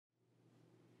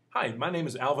Hi, my name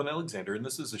is Alvin Alexander, and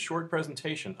this is a short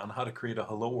presentation on how to create a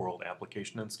Hello World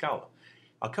application in Scala.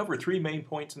 I'll cover three main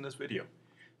points in this video.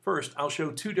 First, I'll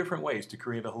show two different ways to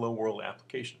create a Hello World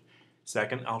application.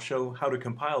 Second, I'll show how to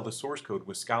compile the source code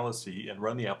with Scala C and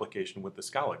run the application with the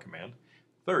Scala command.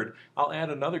 Third, I'll add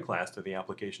another class to the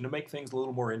application to make things a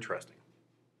little more interesting.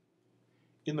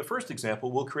 In the first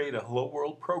example, we'll create a Hello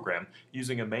World program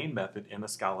using a main method and a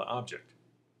Scala object.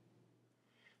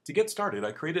 To get started,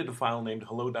 I created a file named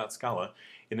hello.scala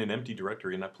in an empty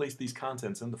directory, and I placed these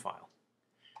contents in the file.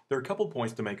 There are a couple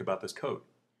points to make about this code.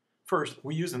 First,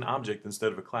 we use an object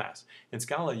instead of a class. In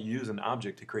Scala, you use an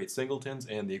object to create singletons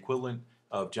and the equivalent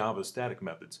of Java's static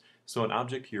methods, so an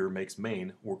object here makes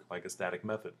main work like a static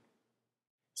method.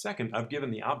 Second, I've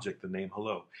given the object the name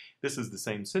hello. This is the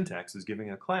same syntax as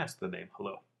giving a class the name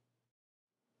hello.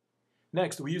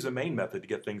 Next, we use a main method to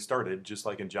get things started, just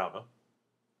like in Java.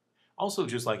 Also,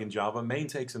 just like in Java, main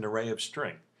takes an array of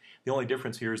string. The only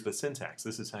difference here is the syntax.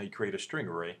 This is how you create a string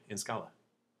array in Scala.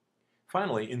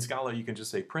 Finally, in Scala, you can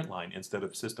just say println instead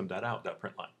of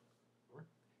system.out.println.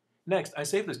 Next, I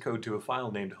save this code to a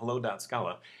file named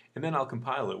hello.scala, and then I'll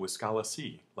compile it with Scala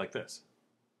C, like this.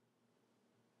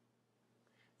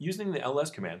 Using the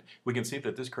ls command, we can see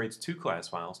that this creates two class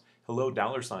files,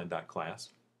 hello$.class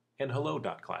and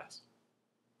hello.class.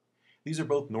 These are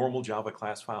both normal Java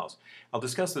class files. I'll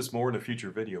discuss this more in a future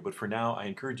video, but for now I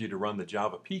encourage you to run the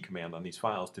java p command on these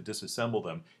files to disassemble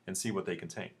them and see what they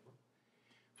contain.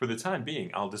 For the time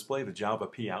being, I'll display the java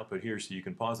p output here so you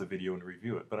can pause the video and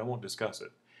review it, but I won't discuss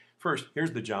it. First,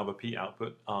 here's the java p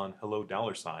output on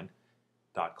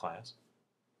hello$.class.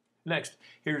 Next,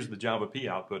 here's the java p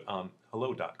output on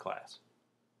hello.class.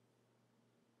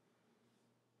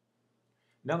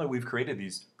 Now that we've created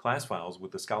these class files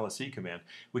with the Scala C command,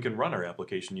 we can run our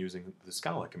application using the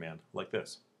Scala command like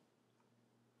this.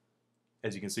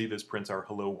 As you can see, this prints our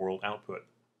Hello World output.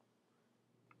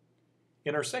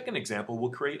 In our second example,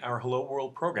 we'll create our Hello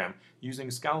World program using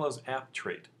Scala's app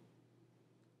trait.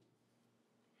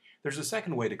 There's a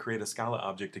second way to create a Scala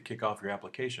object to kick off your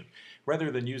application.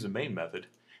 Rather than use a main method,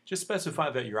 just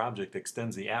specify that your object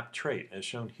extends the app trait as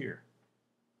shown here.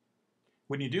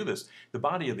 When you do this, the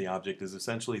body of the object is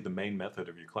essentially the main method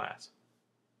of your class.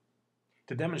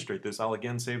 To demonstrate this, I'll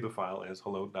again save the file as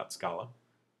hello.scala,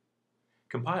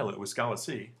 compile it with Scala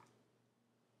C,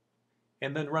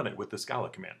 and then run it with the Scala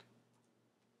command.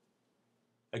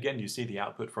 Again, you see the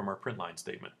output from our println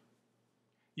statement.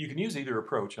 You can use either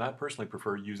approach, and I personally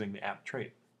prefer using the app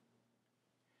trait.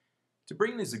 To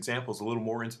bring these examples a little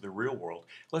more into the real world,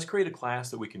 let's create a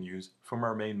class that we can use from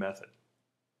our main method.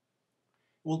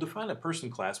 We'll define a person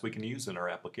class we can use in our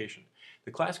application.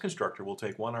 The class constructor will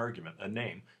take one argument, a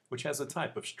name, which has a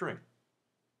type of string.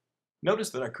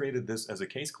 Notice that I created this as a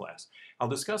case class. I'll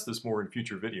discuss this more in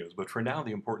future videos, but for now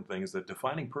the important thing is that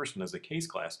defining person as a case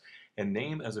class and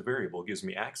name as a variable gives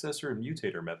me accessor and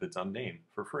mutator methods on name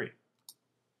for free.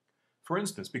 For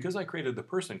instance, because I created the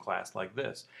person class like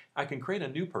this, I can create a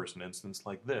new person instance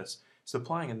like this,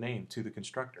 supplying a name to the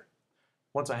constructor.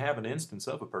 Once I have an instance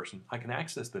of a person, I can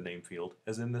access the name field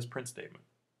as in this print statement.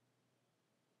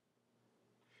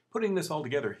 Putting this all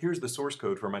together, here's the source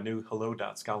code for my new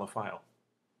hello.scala file.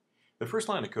 The first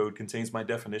line of code contains my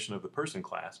definition of the person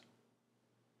class.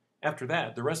 After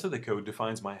that, the rest of the code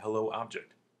defines my hello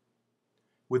object.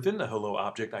 Within the hello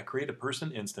object, I create a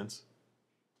person instance,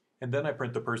 and then I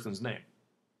print the person's name.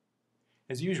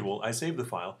 As usual, I save the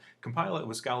file, compile it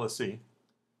with Scala C,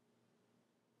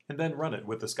 and then run it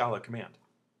with the Scala command.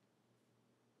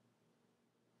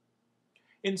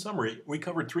 In summary, we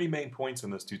covered three main points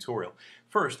in this tutorial.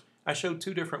 First, I showed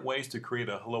two different ways to create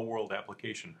a Hello World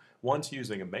application, once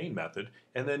using a main method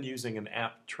and then using an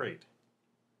app trait.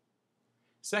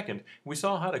 Second, we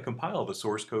saw how to compile the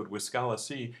source code with Scala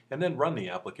C and then run the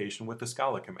application with the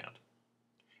Scala command.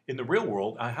 In the real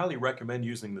world, I highly recommend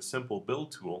using the Simple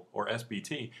Build tool, or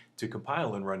SBT, to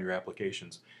compile and run your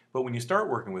applications. But when you start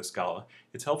working with Scala,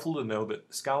 it's helpful to know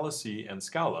that Scala C and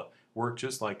Scala work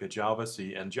just like the Java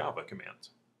C and Java commands.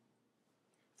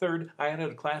 Third, I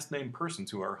added a class named person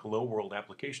to our Hello World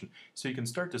application, so you can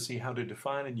start to see how to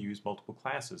define and use multiple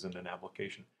classes in an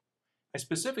application. I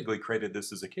specifically created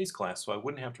this as a case class so I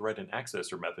wouldn't have to write an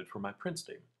accessor method for my print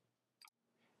statement.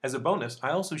 As a bonus,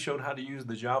 I also showed how to use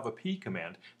the java p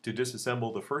command to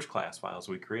disassemble the first class files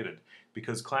we created.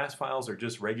 Because class files are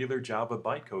just regular Java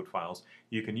bytecode files,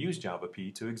 you can use java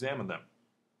p to examine them.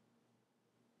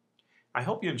 I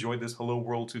hope you enjoyed this Hello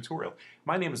World tutorial.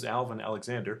 My name is Alvin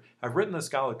Alexander. I've written the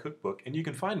Scala Cookbook, and you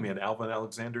can find me at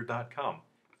alvinalexander.com.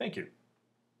 Thank you.